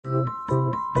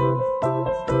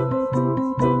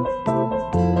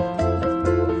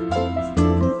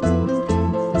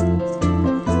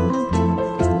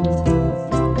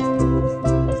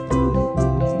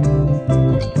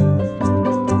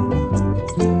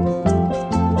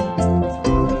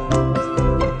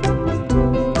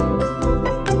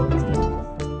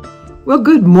Well,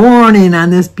 good morning on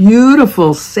this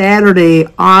beautiful Saturday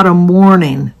autumn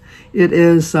morning. It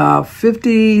is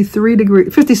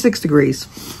 56 degrees.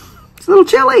 It's a little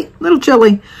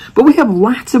chilly, but we have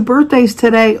lots of birthdays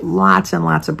today, lots and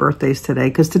lots of birthdays today,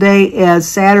 because today is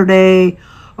Saturday,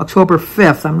 October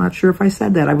 5th. I'm not sure if I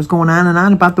said that. I was going on and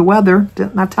on about the weather,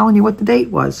 not telling you what the date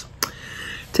was.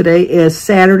 Today is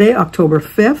Saturday, October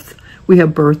 5th. We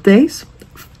have birthdays.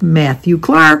 Matthew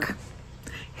Clark.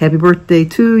 Happy birthday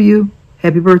to you.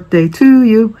 Happy birthday to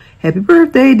you. Happy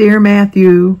birthday, dear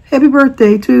Matthew. Happy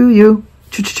birthday to you.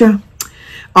 Cha-cha-cha.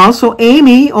 Also,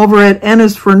 Amy over at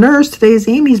Enna's for Nurse. Today is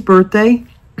Amy's birthday.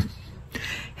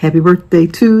 Happy birthday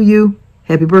to you.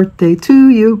 Happy birthday to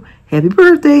you. Happy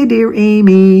birthday, dear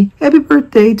Amy. Happy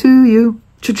birthday to you.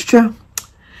 Cha-cha-cha.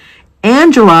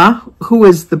 Angela, who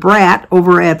is the brat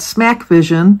over at Smack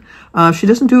Vision, she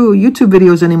doesn't do YouTube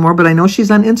videos anymore, but I know she's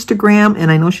on Instagram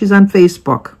and I know she's on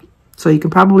Facebook. So you can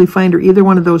probably find her either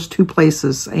one of those two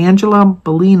places. Angela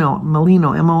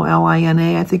Molino,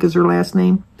 M-O-L-I-N-A, I think is her last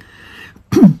name.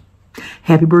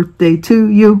 Happy birthday to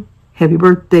you. Happy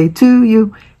birthday to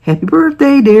you. Happy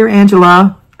birthday, dear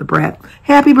Angela, the brat.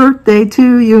 Happy birthday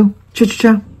to you.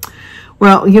 Cha-cha-cha.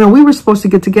 Well, you know, we were supposed to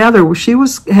get together. She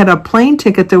had a plane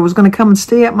ticket that was going to come and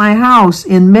stay at my house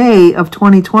in May of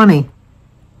 2020.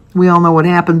 We all know what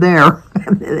happened there.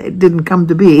 It didn't come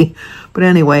to be. But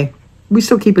anyway, we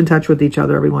still keep in touch with each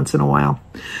other every once in a while.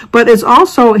 But it's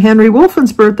also Henry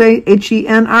Wolfen's birthday,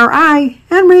 H-E-N-R-I,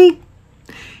 Henry.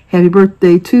 Happy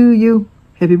birthday to you.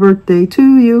 Happy birthday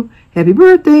to you. Happy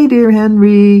birthday, dear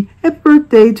Henry. Happy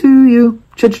birthday to you.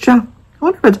 Cha-cha-cha. I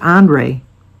wonder if it's Andre.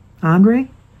 Andre?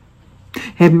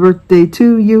 Happy birthday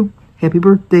to you. Happy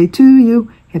birthday to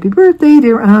you. Happy birthday,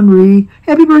 dear Henry.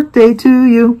 Happy birthday to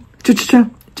you. Cha-cha-cha.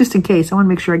 Just in case, I want to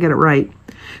make sure I get it right.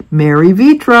 Mary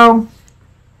Vitro.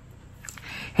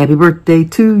 Happy birthday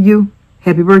to you.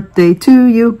 Happy birthday to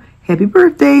you. Happy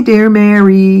birthday, dear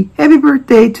Mary. Happy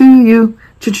birthday to you.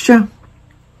 Cha-cha-cha.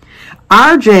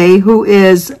 RJ, who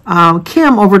is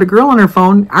Kim over the girl on her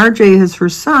phone. RJ is her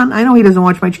son. I know he doesn't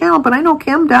watch my channel, but I know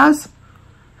Kim does.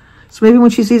 So maybe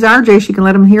when she sees RJ, she can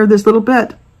let him hear this little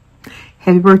bit.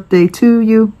 Happy birthday to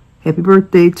you. Happy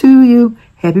birthday to you.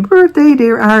 Happy birthday,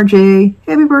 dear RJ.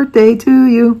 Happy birthday to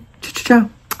you. Cha-cha-cha.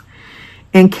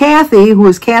 And Kathy, who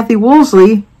is Kathy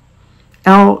Woolsey,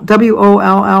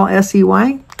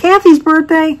 W-O-L-L-S-E-Y. Kathy's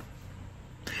birthday.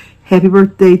 Happy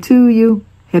birthday to you.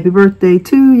 Happy birthday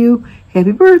to you.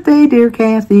 Happy birthday, dear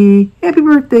Kathy. Happy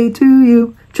birthday to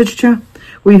you. Cha-cha-cha.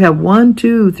 We have 1,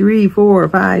 2, 3, 4,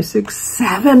 5, 6,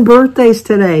 7 birthdays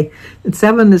today. And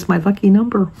 7 is my lucky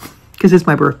number because it's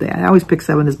my birthday. I always pick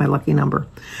 7 as my lucky number.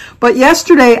 But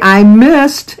yesterday I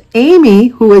missed Amy,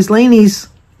 who is Laney's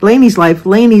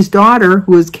daughter,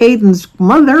 who is Caden's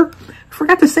mother. I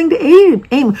forgot to sing to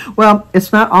Amy. Well,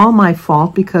 it's not all my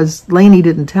fault because Laney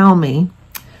didn't tell me.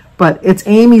 But it's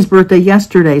Amy's birthday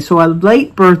yesterday, so a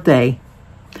late birthday.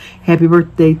 Happy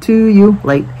birthday to you,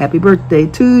 late. Happy birthday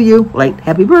to you, late.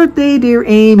 Happy birthday, dear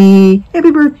Amy.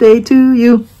 Happy birthday to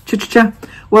you. Cha-cha-cha.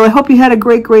 Well, I hope you had a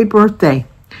great, great birthday.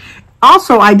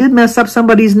 Also, I did mess up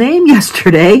somebody's name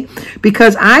yesterday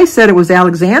because I said it was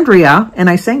Alexandria,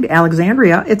 and I sang to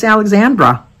Alexandria. It's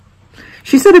Alexandra.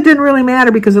 She said it didn't really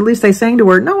matter because at least I sang to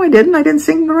her. No, I didn't. I didn't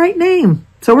sing the right name.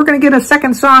 So we're going to get a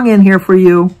second song in here for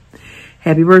you.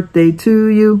 Happy birthday to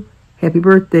you. Happy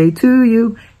birthday to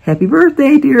you. Happy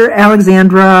birthday, dear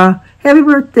Alexandra. Happy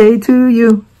birthday to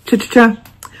you. Cha-cha-cha.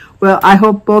 Well, I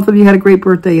hope both of you had a great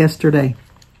birthday yesterday.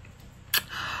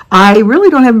 I really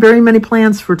don't have very many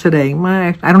plans for today.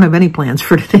 I don't have any plans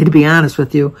for today, to be honest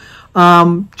with you.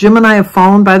 Jim and I have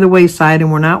fallen by the wayside,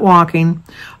 and we're not walking.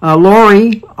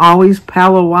 Lori, always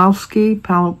Pawlowski,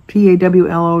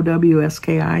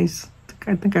 P-A-W-L-O-W-S-K-I.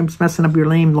 I think I'm messing up your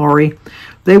name, Lori.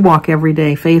 They walk every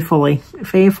day, faithfully.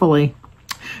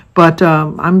 But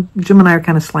Jim and I are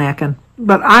kind of slacking.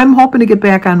 But I'm hoping to get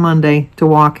back on Monday to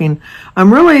walking.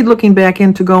 I'm really looking back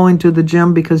into going to the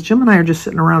gym because Jim and I are just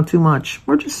sitting around too much.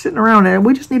 We're just sitting around.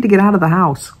 We just need to get out of the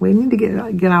house. We need to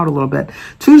get out a little bit.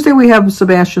 Tuesday we have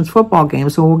Sebastian's football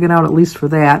game, so we'll get out at least for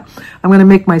that. I'm going to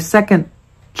make my second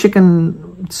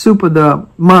chicken soup of the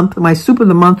month, my soup of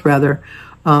the month rather,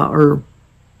 or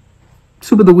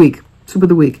soup of the week,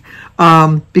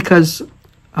 because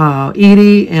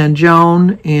Edie and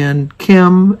Joan and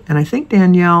Kim and I think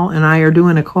Danielle and I are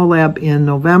doing a collab in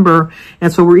November,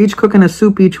 and so we're each cooking a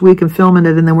soup each week and filming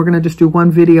it, and then we're going to just do one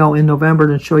video in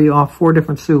November and show you all 4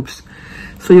 different soups.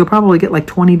 So you'll probably get like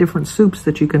 20 different soups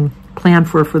that you can plan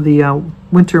for the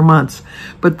winter months.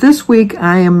 But this week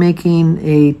I am making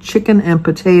a chicken and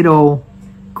potato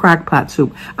crock pot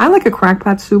soup. I like a crock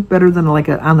pot soup better than like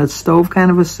a on the stove kind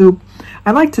of a soup.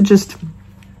 I like to just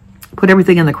put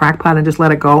everything in the crock pot and just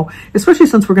let it go, especially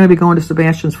since we're going to be going to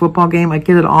Sebastian's football game. I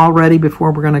get it all ready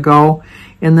before we're going to go,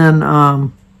 and then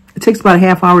it takes about a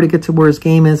half hour to get to where his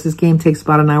game is. His game takes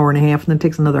about an hour and a half, and then it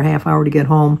takes another half hour to get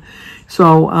home.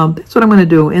 So that's what I'm going to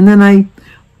do. And then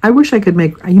I wish I could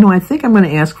make, I think I'm going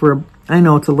to ask for I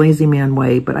know it's a lazy man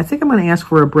way, but I think I'm going to ask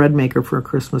for a bread maker for a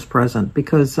Christmas present,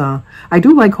 because I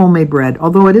do like homemade bread,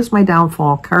 although it is my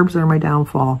downfall. Carbs are my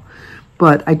downfall.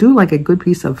 But I do like a good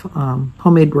piece of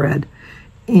homemade bread.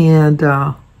 And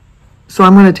so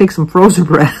I'm going to take some frozen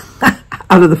bread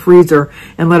out of the freezer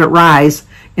and let it rise.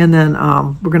 And then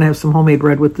we're going to have some homemade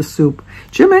bread with the soup.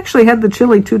 Jim actually had the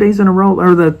chili 2 days in a row,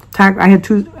 or the taco. I had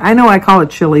two. I know I call it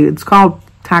chili. It's called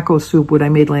taco soup, what I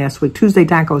made last week. Tuesday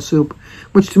taco soup,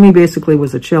 which to me basically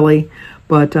was a chili.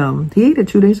 But he ate it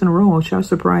 2 days in a row, which I was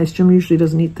surprised. Jim usually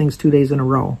doesn't eat things 2 days in a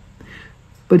row.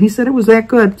 But he said it was that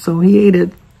good, so he ate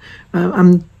it.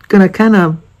 I'm going to kind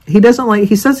of, he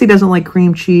says he doesn't like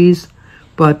cream cheese,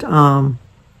 but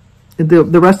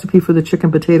the recipe for the chicken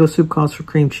potato soup calls for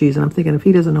cream cheese, and I'm thinking if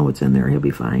he doesn't know what's in there, he'll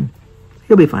be fine.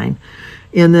 He'll be fine.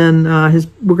 And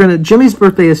then Jimmy's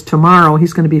birthday is tomorrow.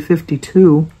 He's going to be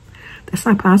 52. That's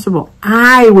not possible.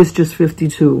 I was just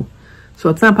 52. So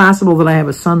it's not possible that I have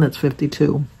a son that's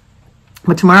 52.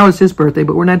 But tomorrow is his birthday,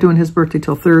 but we're not doing his birthday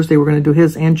till Thursday. We're going to do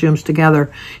his and Jim's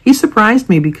together. He surprised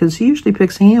me because he usually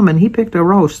picks ham, and he picked a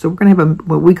roast. So we're going to have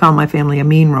what we call in my family a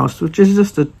mean roast, which is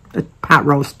just a pot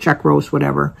roast, chuck roast,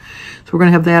 whatever. So we're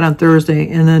going to have that on Thursday.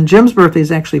 And then Jim's birthday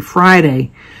is actually Friday.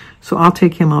 So I'll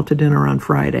take him out to dinner on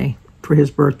Friday for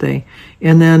his birthday.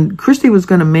 And then Christy was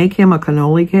going to make him a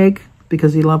cannoli cake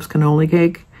because he loves cannoli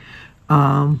cake.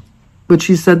 But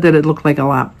she said that it looked like a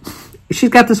lot. She's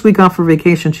got this week off for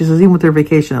vacation. She says even with her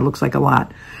vacation, it looks like a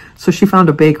lot. So she found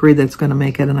a bakery that's going to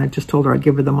make it, and I just told her I'd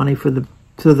give her the money for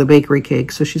the bakery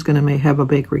cake. So she's going to have a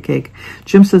bakery cake.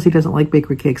 Jim says he doesn't like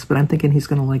bakery cakes, but I'm thinking he's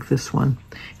going to like this one.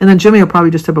 And then Jimmy will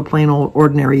probably just have a plain old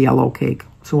ordinary yellow cake.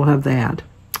 So we'll have that.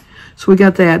 So we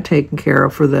got that taken care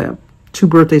of for the 2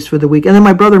 birthdays for the week. And then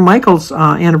my brother Michael's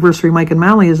anniversary, Mike and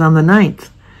Molly, is on the 9th.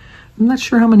 I'm not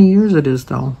sure how many years it is,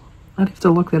 though. I'd have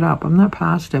to look it up. I'm not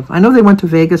positive. I know they went to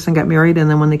Vegas and got married, and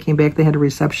then when they came back, they had a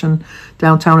reception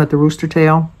downtown at the Rooster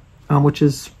Tail, which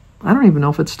is, I don't even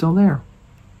know if it's still there.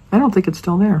 I don't think it's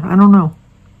still there. I don't know.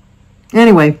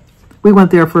 Anyway, we went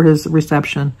there for his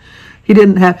reception. He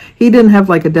didn't have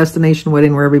like a destination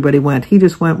wedding where everybody went. He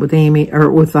just went with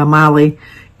with Molly,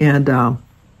 and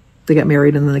they got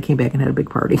married, and then they came back and had a big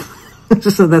party.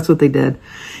 So that's what they did.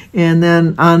 And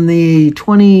then on the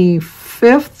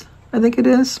 25th, I think it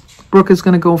is, Brooke is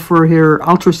going to go for her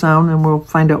ultrasound, and we'll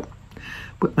find out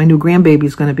what my new grandbaby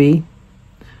is going to be.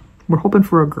 We're hoping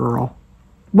for a girl.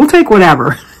 We'll take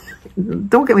whatever.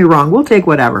 Don't get me wrong. We'll take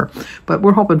whatever. But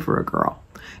we're hoping for a girl.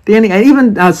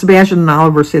 Even Sebastian and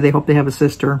Oliver say they hope they have a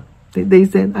sister. They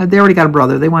already got a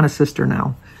brother. They want a sister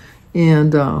now.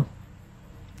 And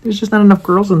there's just not enough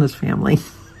girls in this family.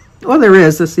 Well, there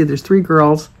is. Let's see. There's 3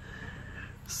 girls.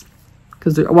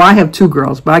 Well, I have 2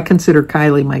 girls, but I consider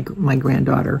Kylie my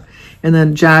granddaughter. And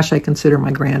then Josh I consider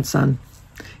my grandson.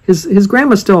 His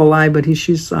grandma's still alive, but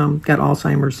she's got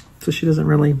Alzheimer's, so she doesn't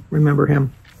really remember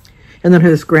him. And then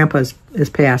his grandpa is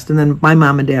passed. And then my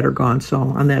mom and dad are gone, so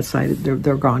on that side,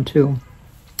 they're gone too.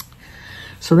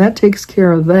 So that takes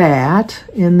care of that.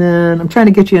 And then I'm trying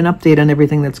to get you an update on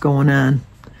everything that's going on.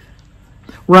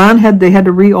 They had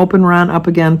to reopen Ron up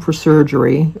again for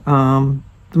surgery.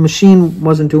 The machine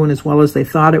wasn't doing as well as they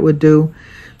thought it would do,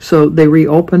 so they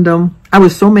reopened them. I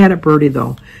was so mad at Bertie,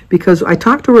 though, because I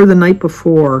talked to her the night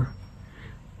before.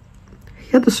 He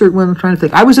had the certain one. I'm trying to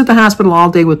think. I was at the hospital all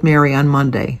day with Mary on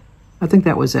Monday. I think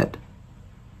that was it.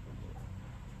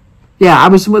 Yeah, I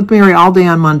was with Mary all day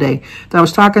on Monday. I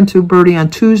was talking to Bertie on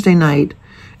Tuesday night,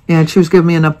 and she was giving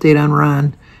me an update on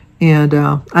Ron. And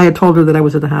I had told her that I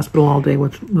was at the hospital all day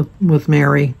with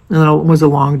Mary, and it was a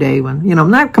long day. When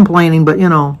not complaining, but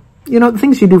the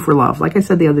things you do for love. Like I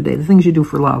said the other day, the things you do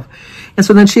for love. And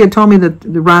so then she had told me that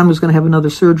Ron was going to have another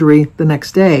surgery the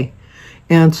next day,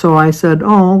 and so I said,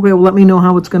 "Oh, okay, well, let me know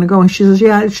how it's going to go." And she says,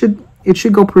 "Yeah, it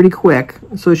should go pretty quick,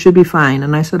 so it should be fine."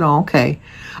 And I said, "Oh, okay."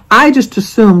 I just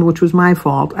assumed, which was my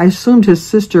fault. I assumed his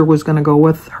sister was going to go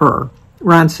with her,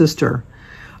 Ron's sister.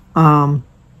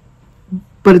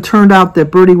 But it turned out that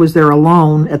Bertie was there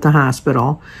alone at the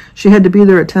hospital. She had to be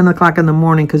there at 10 o'clock in the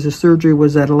morning because his surgery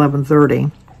was at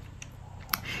 11:30.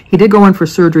 He did go in for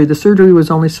surgery. The surgery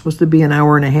was only supposed to be an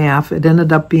hour and a half. It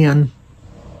ended up being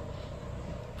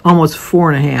almost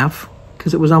 4.5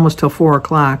 because it was almost till 4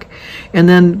 o'clock. And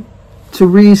then to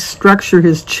restructure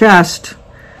his chest,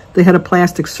 they had a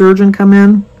plastic surgeon come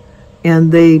in,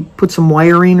 and they put some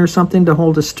wiring or something to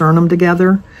hold his sternum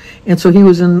together. And so he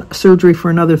was in surgery for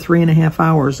another 3.5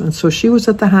 hours. And so she was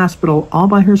at the hospital all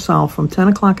by herself from 10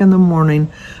 o'clock in the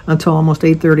morning until almost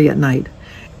 8:30 at night.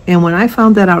 And when I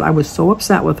found that out, I was so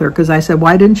upset with her because I said,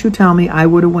 why didn't you tell me? I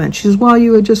would have went. She says, well,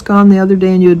 you had just gone the other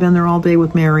day and you had been there all day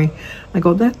with Mary. I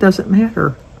go, that doesn't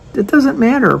matter. It doesn't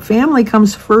matter. Family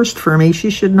comes first for me. She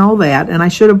should know that, and I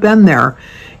should have been there.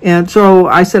 And so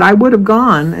I said, I would have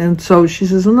gone. And so she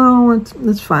says, no,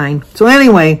 it's fine. So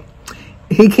anyway,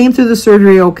 he came through the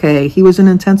surgery okay. He was in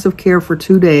intensive care for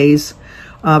 2 days.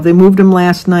 They moved him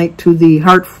last night to the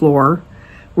heart floor,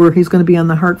 where he's going to be on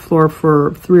the heart floor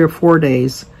for 3 or 4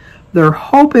 days. They're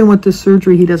hoping with the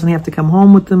surgery he doesn't have to come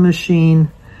home with the machine.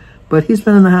 But he's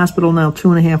been in the hospital now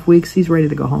 2.5 weeks. He's ready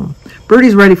to go home.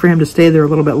 Bertie's ready for him to stay there a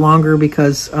little bit longer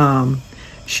because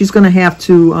she's going to have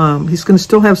to, he's going to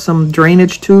still have some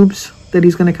drainage tubes that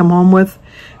he's going to come home with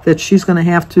that she's going to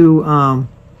have to,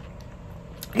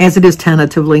 as it is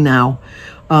tentatively now.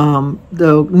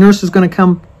 The nurse is going to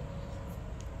come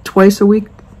twice a week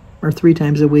or 3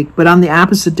 times a week. But on the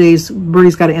opposite days,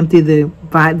 Bertie's got to empty the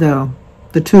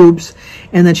tubes,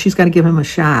 and then she's got to give him a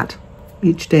shot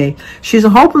each day. She's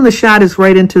hoping the shot is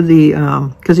right into the,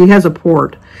 because he has a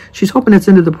port. She's hoping it's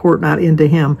into the port, not into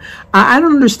him. I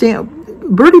don't understand.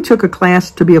 Bertie took a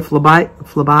class to be a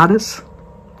phlebotomist,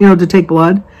 you know, to take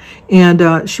blood.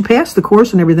 And she passed the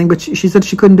course and everything, but she said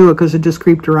she couldn't do it because it just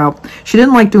creeped her out. She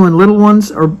didn't like doing little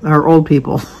ones or old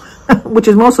people, which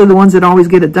is mostly the ones that always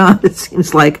get it done, it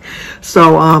seems like.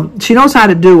 So she knows how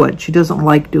to do it. She doesn't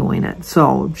like doing it.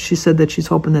 So she said that she's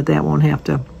hoping that that won't have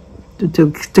to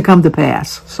come to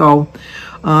pass. So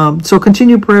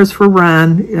continue prayers for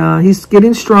Ron. He's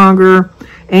getting stronger,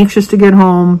 anxious to get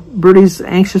home. Bertie's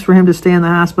anxious for him to stay in the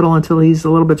hospital until he's a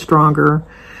little bit stronger,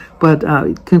 but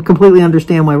can completely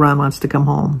understand why Ron wants to come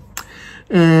home.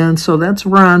 And so that's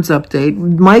Ron's update.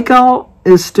 Michael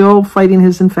is still fighting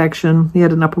his infection. He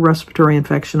had an upper respiratory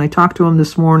infection. I talked to him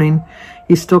this morning.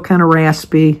 He's still kind of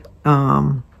raspy,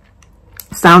 sounding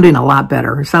a lot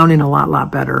better, sounding a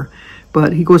lot better.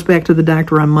 But he goes back to the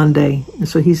doctor on Monday. And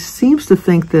so he seems to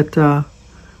think that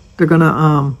they're going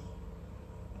to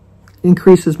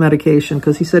increase his medication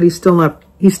because he said he's still not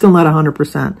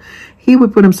 100%. He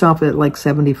would put himself at like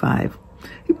 75.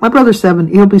 My brother's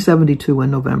 70. He'll be 72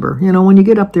 in November. You know, when you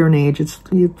get up there in age,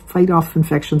 you fight off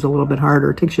infections a little bit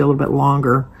harder. It takes you a little bit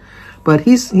longer. But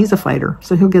he's a fighter,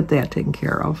 so he'll get that taken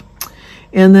care of.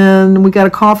 And then we got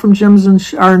a call from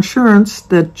our insurance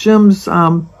that Jim's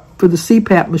for the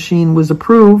CPAP machine was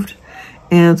approved,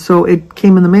 and so it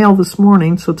came in the mail this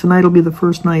morning. So tonight will be the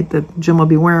first night that Jim will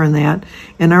be wearing that,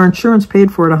 and our insurance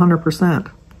paid for it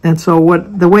 100%. And so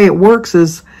the way it works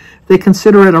is they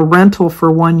consider it a rental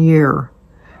for 1 year.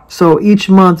 So each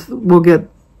month the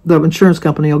insurance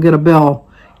company will get a bill,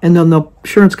 and then the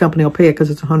insurance company will pay it because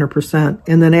it's 100%.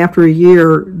 And then after a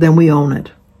year, then we own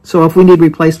it. So if we need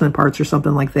replacement parts or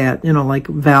something like that, you know, like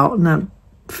not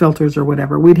filters or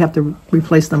whatever, we'd have to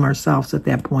replace them ourselves at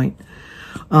that point,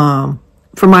 from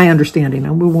my understanding.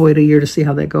 And we'll wait a year to see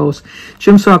how that goes.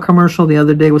 Jim saw a commercial the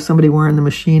other day with somebody wearing the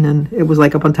machine, and it was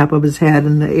like up on top of his head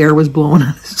and the air was blowing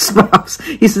on his spouse.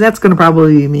 He said, that's going to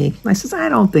probably be me. I says, I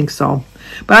don't think so,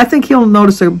 but I think he'll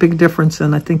notice a big difference,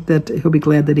 and I think that he'll be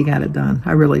glad that he got it done.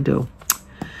 I really do.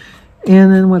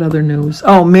 And then what other news?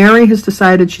 Oh, Mary has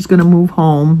decided she's going to move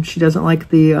home. She doesn't like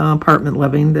the apartment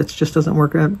living. That just doesn't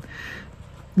work out.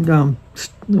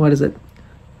 What is it?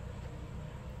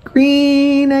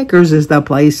 Green Acres is the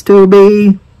place to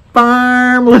be.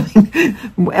 Farm living.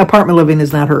 Apartment living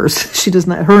is not hers. She does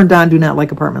not. Her and Don do not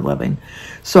like apartment living.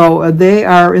 So they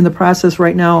are in the process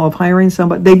right now of hiring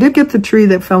somebody. They did get the tree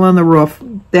that fell on the roof.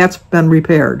 That's been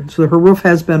repaired. So her roof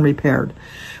has been repaired.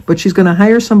 But she's going to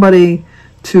hire somebody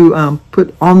to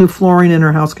put all new flooring in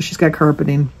her house because she's got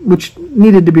carpeting, which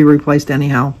needed to be replaced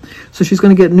anyhow. So she's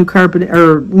going to get new carpet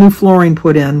or new flooring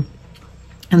put in,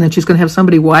 and then she's going to have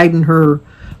somebody widen her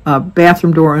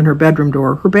bathroom door and her bedroom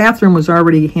door. Her bathroom was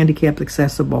already handicapped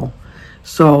accessible,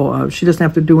 so she doesn't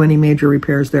have to do any major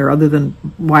repairs there other than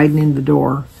widening the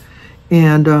door.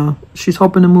 And she's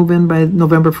hoping to move in by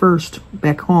November 1st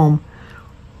back home.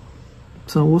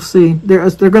 So we'll see. They're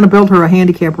going to build her a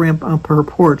handicap ramp up her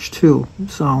porch too.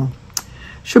 So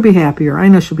she'll be happier. I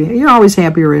know she'll be. You're always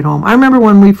happier at home. I remember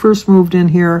when we first moved in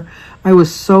here, I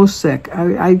was so sick.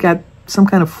 I got some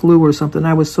kind of flu or something.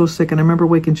 I was so sick, and I remember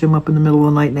waking Jim up in the middle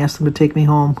of the night and asking him to take me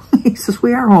home. He says,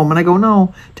 we are home. And I go,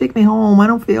 no, take me home. I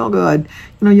don't feel good.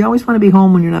 You know, you always want to be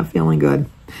home when you're not feeling good.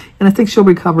 And I think she'll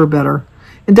recover better.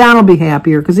 And Don will be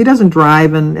happier because he doesn't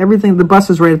drive and everything. The bus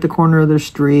is right at the corner of their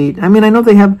street. I mean, I know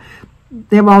they have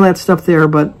they have all that stuff there,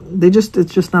 but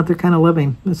it's just not their kind of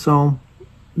living. So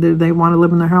they want to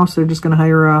live in their house. They're just going to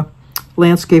hire a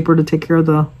landscaper to take care of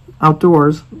the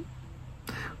outdoors.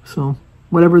 So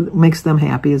whatever makes them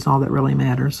happy is all that really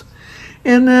matters.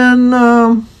 And then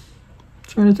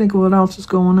trying to think of what else is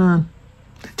going on.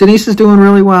 Denise is doing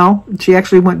really well. She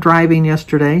actually went driving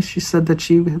yesterday. She said that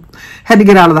she had to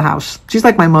get out of the house. She's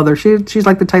like my mother. She's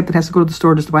like the type that has to go to the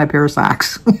store just to buy a pair of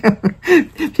socks.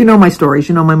 If you know my stories,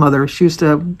 you know my mother. She used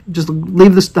to just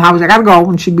leave the house. I gotta go,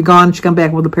 and she'd be gone. She'd come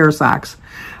back with a pair of socks,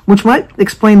 which might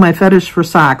explain my fetish for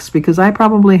socks, because I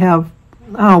probably have,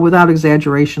 without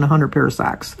exaggeration, 100 pair of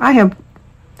socks. I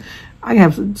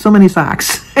have so many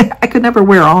socks. I could never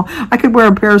wear all. I could wear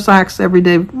a pair of socks every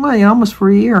day, well, almost for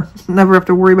a year. Never have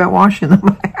to worry about washing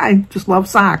them. I just love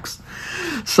socks.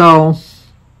 So,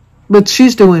 but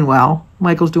she's doing well.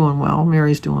 Michael's doing well.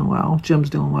 Mary's doing well. Jim's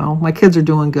doing well. My kids are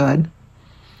doing good.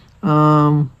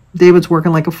 David's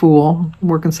working like a fool,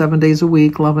 working 7 days a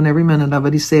week, loving every minute of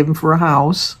it. He's saving for a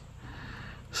house.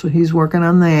 So he's working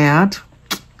on that.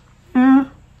 Yeah,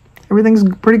 everything's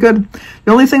pretty good.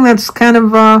 The only thing that's kind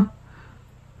of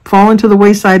fallen to the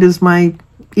wayside is my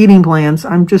eating plans.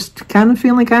 I'm just kind of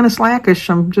feeling kind of slackish.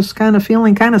 I'm just kind of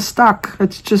feeling kind of stuck.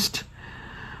 It's just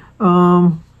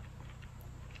a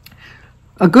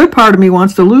good part of me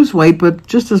wants to lose weight, but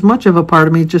just as much of a part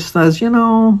of me just says, you're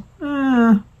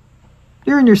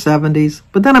in your 70s.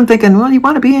 But then I'm thinking, well, you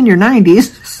want to be in your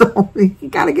 90s, so you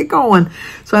got to get going.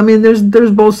 So, I mean, there's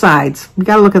both sides. You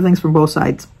got to look at things from both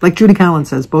sides. Like Judy Collins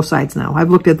says, both sides now. I've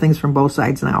looked at things from both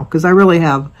sides now, because I really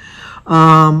have.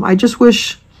 I just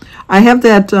wish I have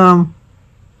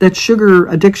that sugar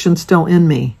addiction still in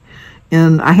me,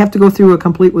 and I have to go through a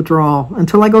complete withdrawal.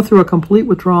 Until I go through a complete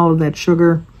withdrawal of that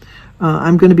sugar,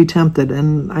 I'm going to be tempted,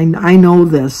 and I know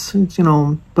this,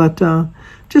 but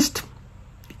just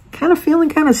kind of feeling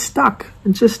kind of stuck.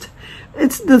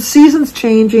 It's the season's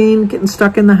changing, getting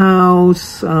stuck in the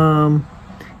house,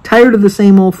 tired of the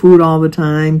same old food all the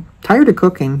time, tired of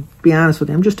cooking, to be honest with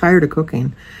you. I'm just tired of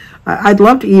cooking. I'd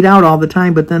love to eat out all the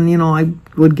time, but then,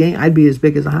 I'd be as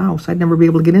big as a house. I'd never be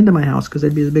able to get into my house because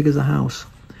I'd be as big as a house.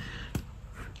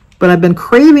 But I've been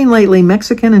craving lately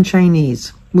Mexican and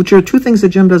Chinese, which are two things that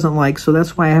Jim doesn't like, so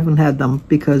that's why I haven't had them,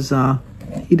 because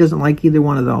he doesn't like either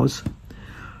one of those.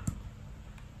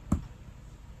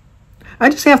 I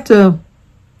just have to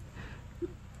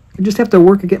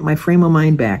work at getting my frame of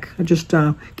mind back.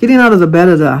 Getting out of the bed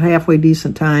at a halfway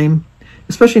decent time,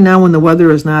 especially now when the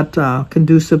weather is not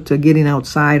conducive to getting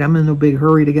outside. I'm in no big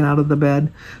hurry to get out of the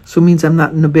bed, so it means I'm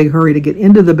not in a big hurry to get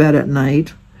into the bed at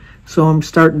night. So I'm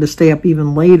starting to stay up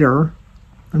even later.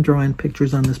 I'm drawing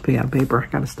pictures on this pad of paper. I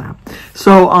gotta stop.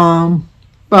 So,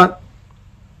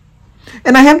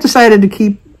 and I have decided to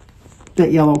keep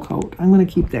that yellow coat. I'm going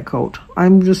to keep that coat. I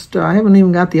haven't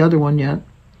even got the other one yet.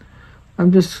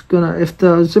 I'm just going to, if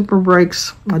the zipper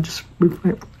breaks, I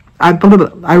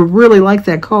really like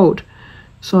that coat.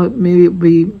 So maybe it'd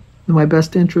be in my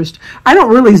best interest. I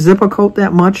don't really zip a coat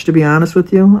that much, to be honest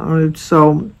with you.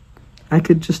 So I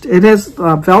could it has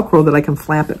Velcro that I can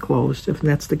flap it closed, if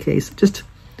that's the case. Just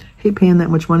hate paying that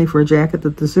much money for a jacket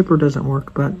that the zipper doesn't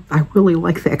work, but I really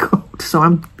like that coat. So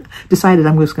I'm decided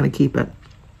I'm just going to keep it.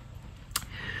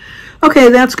 Okay,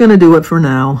 that's going to do it for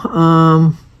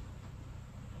now.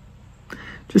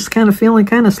 Just kind of feeling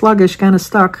kind of sluggish, kind of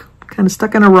stuck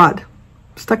in a rut.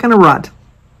 Stuck in a rut.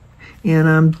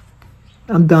 And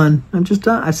I'm done. I'm just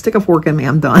done. I stick a fork in me.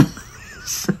 I'm done.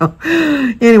 So,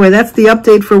 anyway, that's the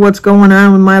update for what's going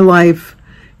on in my life.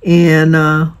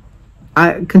 And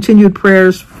continued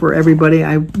prayers for everybody.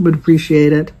 I would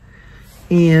appreciate it.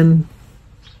 And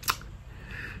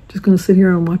just going to sit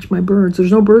here and watch my birds.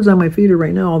 There's no birds on my feeder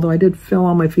right now, although I did fill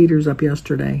all my feeders up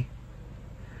yesterday.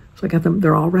 So I got them.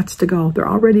 They're all ready to go. They're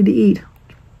all ready to eat.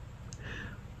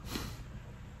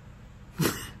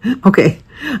 Okay.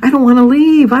 I don't want to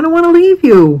leave. I don't want to leave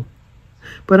you.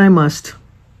 But I must.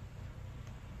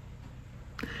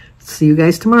 See you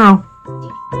guys tomorrow.